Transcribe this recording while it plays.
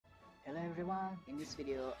everyone, in this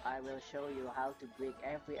video I will show you how to break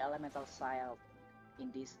every elemental shield in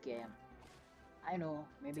this game. I know,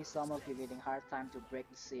 maybe some of you getting hard time to break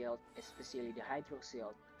the shield, especially the hydro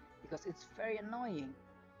shield, because it's very annoying.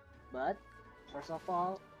 But, first of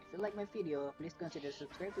all, if you like my video, please consider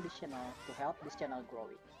subscribe to this channel to help this channel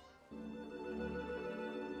growing.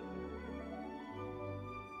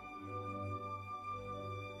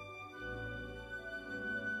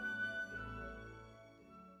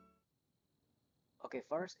 Okay,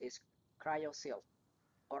 first is cryo shield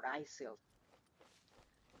or ice shield.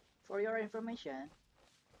 For your information,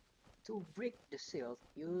 to break the shield,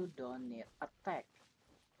 you don't need attack.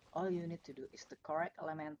 All you need to do is the correct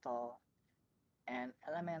elemental and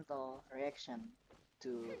elemental reaction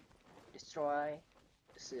to destroy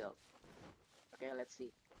the shield. Okay, let's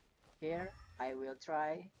see. Here, I will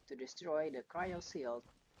try to destroy the cryo shield,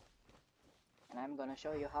 and I'm gonna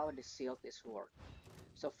show you how the shield is work.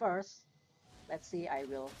 So first, let's see, I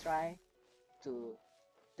will try to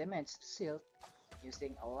damage the shield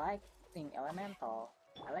using a lightning elemental,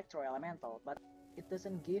 electro elemental, but it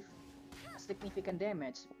doesn't give a significant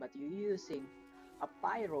damage. But you using a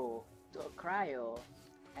pyro to a cryo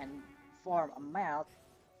and form a melt,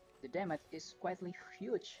 the damage is quite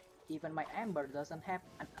huge. Even my ember doesn't have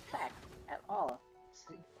an attack at all.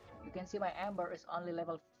 See, you can see my ember is only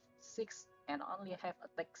level 6 and only have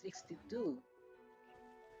attack 62.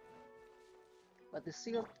 But the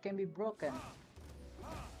shield can be broken.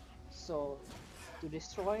 So to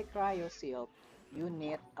destroy cryo shield, you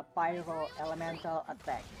need a pyro elemental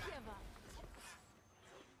attack.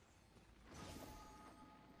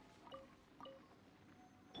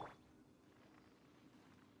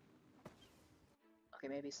 Okay,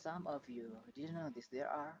 maybe some of you didn't notice there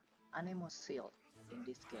are anemo shield in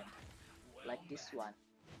this game, like this one.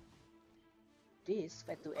 This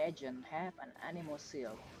Fatu agent have an anemo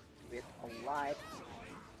shield with a white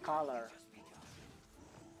color.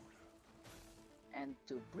 And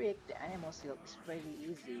to break the anemo shield is pretty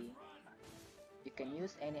easy. You can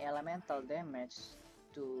use any elemental damage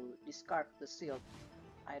to discard the shield.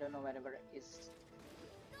 I don't know whether it's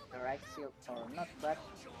the right shield or not, but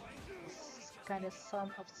it's kind of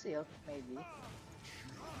some of shield maybe.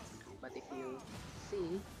 But if you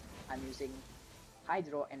see, I'm using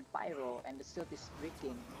hydro and pyro and the shield is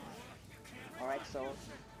breaking. Alright, so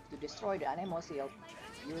to destroy the anemo shield,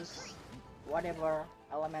 use whatever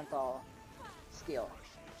elemental skill.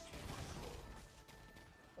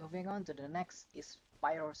 Moving on to the next is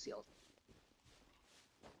pyro shield.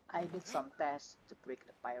 I did some tests to break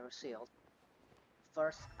the pyro shield.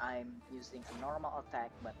 First, I'm using a normal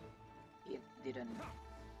attack, but it didn't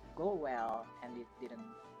go well and it didn't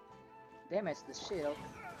damage the shield.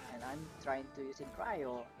 And I'm trying to using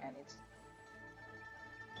cryo and its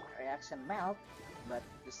reaction melt, but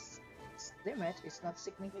this damage is not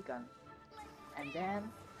significant. And then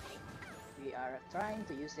we are trying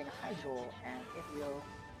to using hydro and it will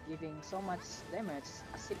giving so much damage,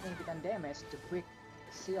 a significant damage to break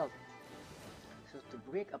the shield. So to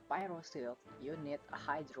break a pyro shield, you need a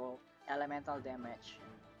hydro elemental damage.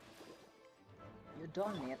 You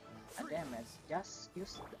don't need a damage, just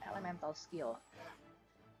use the elemental skill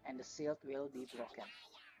and the shield will be broken.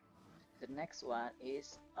 The next one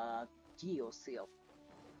is a geo shield.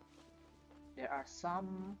 There are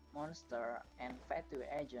some monster and Fatu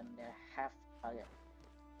agent that have a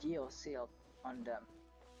geo shield on them.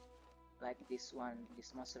 Like this one,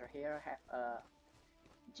 this monster here have a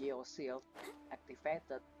geo shield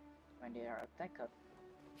activated when they are attacked.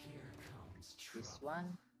 Here comes This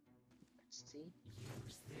one, let's see.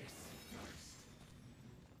 Use this first.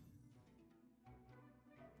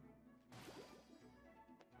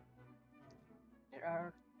 There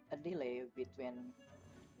are a delay between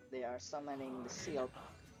they are summoning the shield,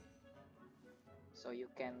 so you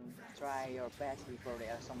can try your best before they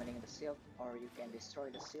are summoning the shield, or you can destroy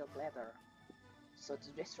the shield later. So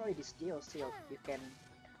to destroy this geo shield, you can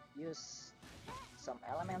use some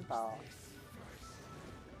elemental,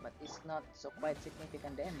 but it's not so quite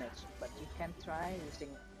significant damage. But you can try using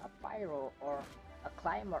a pyro or a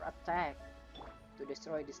climber attack to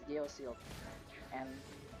destroy this geo shield. And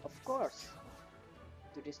of course,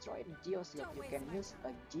 to destroy the geo shield, you can use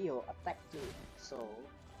a geo attack too. So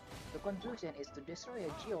the conclusion is to destroy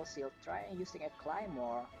a geo shield, try using a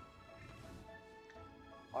climber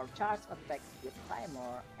or charge attack with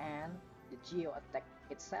timer and the geo attack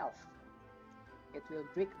itself. It will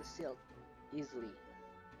break the shield easily.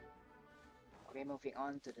 Okay, moving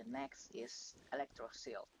on to the next is Electro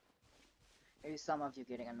shield. Maybe some of you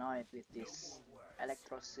getting annoyed with this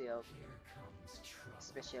Electro shield,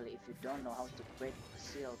 especially if you don't know how to break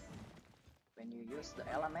the shield. when you use the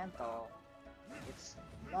elemental, it's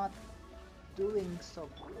not doing so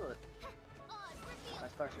good.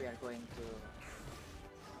 But first we are going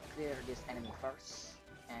to clear this enemy first,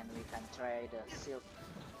 and we can try the shield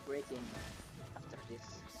breaking after this.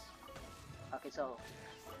 Okay, so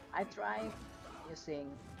I tried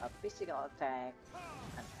using a physical attack,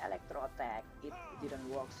 an electro attack, it didn't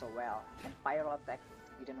work so well, and pyro attack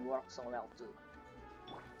didn't work so well too.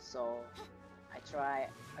 So I try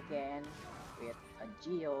again with a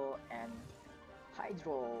geo and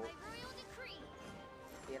hydro.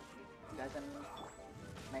 It doesn't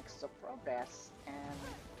make so progress and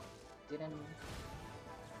didn't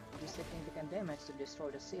do significant damage to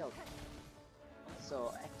destroy the shield.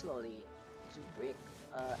 So actually, to break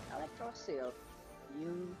electro shield,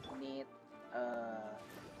 you need a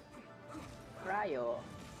cryo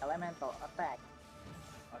elemental attack.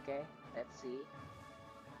 Okay, let's see.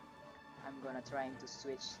 I'm gonna trying to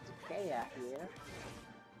switch to Kea here.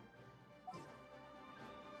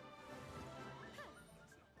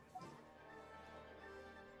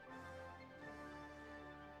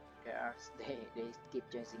 They keep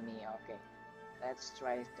chasing me. Okay, let's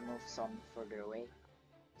try to move some further away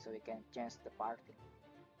so we can change the party.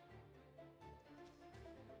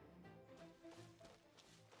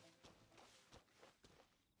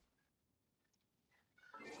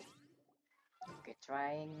 Okay,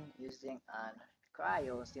 trying using a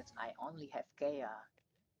cryo since I only have Kea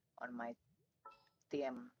on my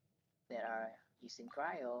team that are using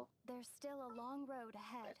cryo. There's still a long road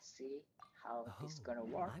ahead. Let's see how this gonna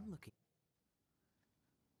work. I'm looking.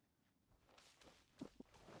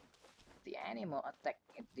 The animal attack,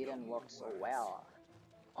 it didn't work so well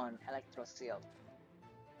on Electro Shield.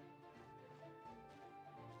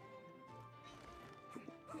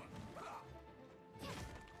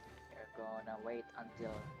 We're gonna wait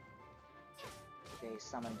until they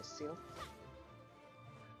summon the shield.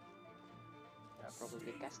 They're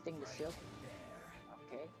probably casting the shield.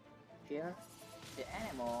 Okay, here the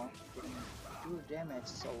animal didn't do damage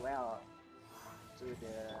so well to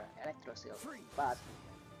the Electro Shield, but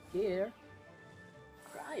here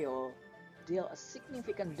cryo deal a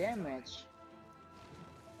significant damage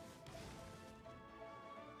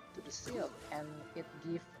to the shield, and it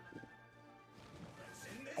give,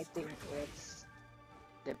 I think it's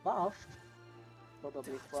the buff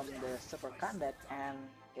probably from the super combat, and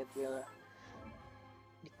it will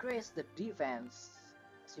decrease the defense.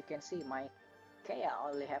 As you can see, my Kea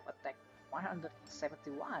only have attack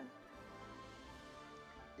 171,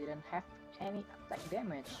 didn't have any attack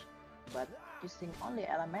damage, but using only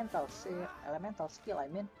elemental skill, I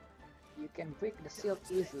mean, you can break the shield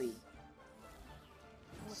easily.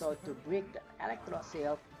 So to break the electro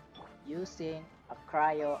shield using a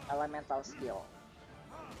cryo elemental skill.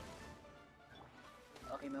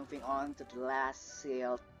 Okay, moving on to the last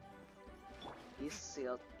shield. This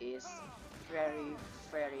shield is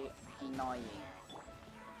very annoying.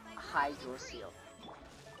 A hydro shield.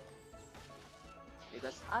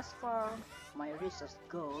 Because as far my research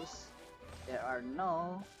goes, there are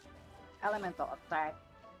no elemental attack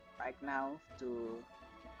right now to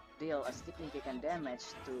deal a significant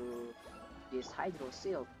damage to this hydro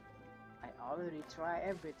shield. I already tried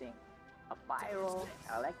everything. A pyro,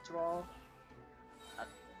 electro, a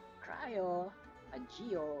cryo, a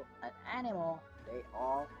geo, an animal, they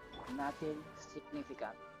all nothing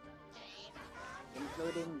significant.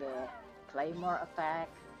 Including the claymore attack,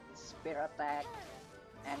 spear attack,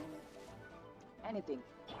 and anything.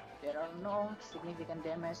 There are no significant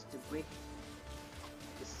damage to break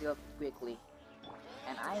the shield quickly.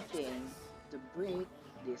 And I think to break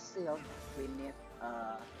this shield we need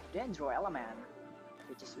a dendro element,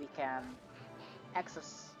 which is we can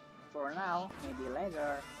access for now. Maybe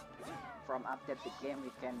later from update the game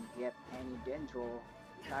we can get any dendro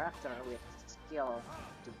character with skill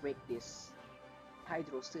to break this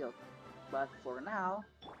hydro shield. But for now,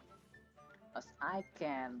 as I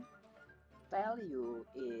can tell you,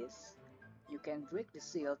 is you can break the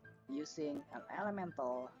shield using an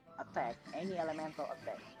elemental attack, any elemental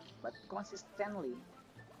attack, but consistently,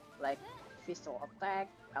 like physical attack,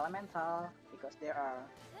 elemental, because there are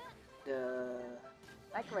the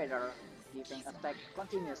Night Raider giving attack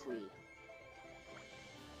continuously,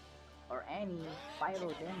 or any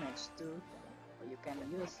pyro damage too. Or you can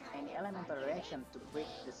use any elemental reaction to break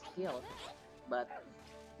the skill, but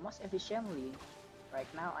most efficiently right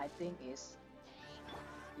now I think is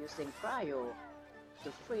using cryo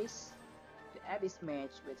to freeze the abyss mage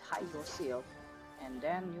with hydro shield, and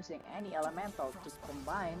then using any elemental to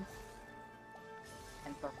combine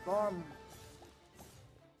and perform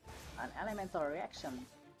an elemental reaction,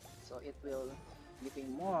 so it will giving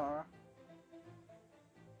more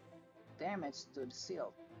damage to the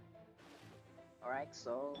shield. Alright,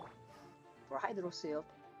 so for Hydro Shield,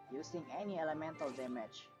 using any elemental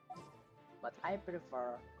damage. But I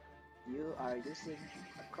prefer you are using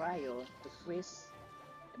a cryo to freeze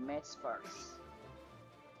the mage first.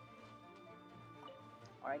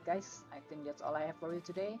 Alright guys, I think that's all I have for you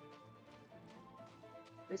today.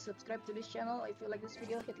 Please subscribe to this channel if you like this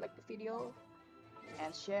video, hit like the video,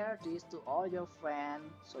 and share this to all your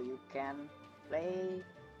friends so you can play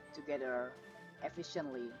together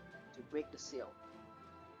efficiently to break the seal.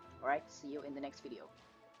 Alright, see you in the next video.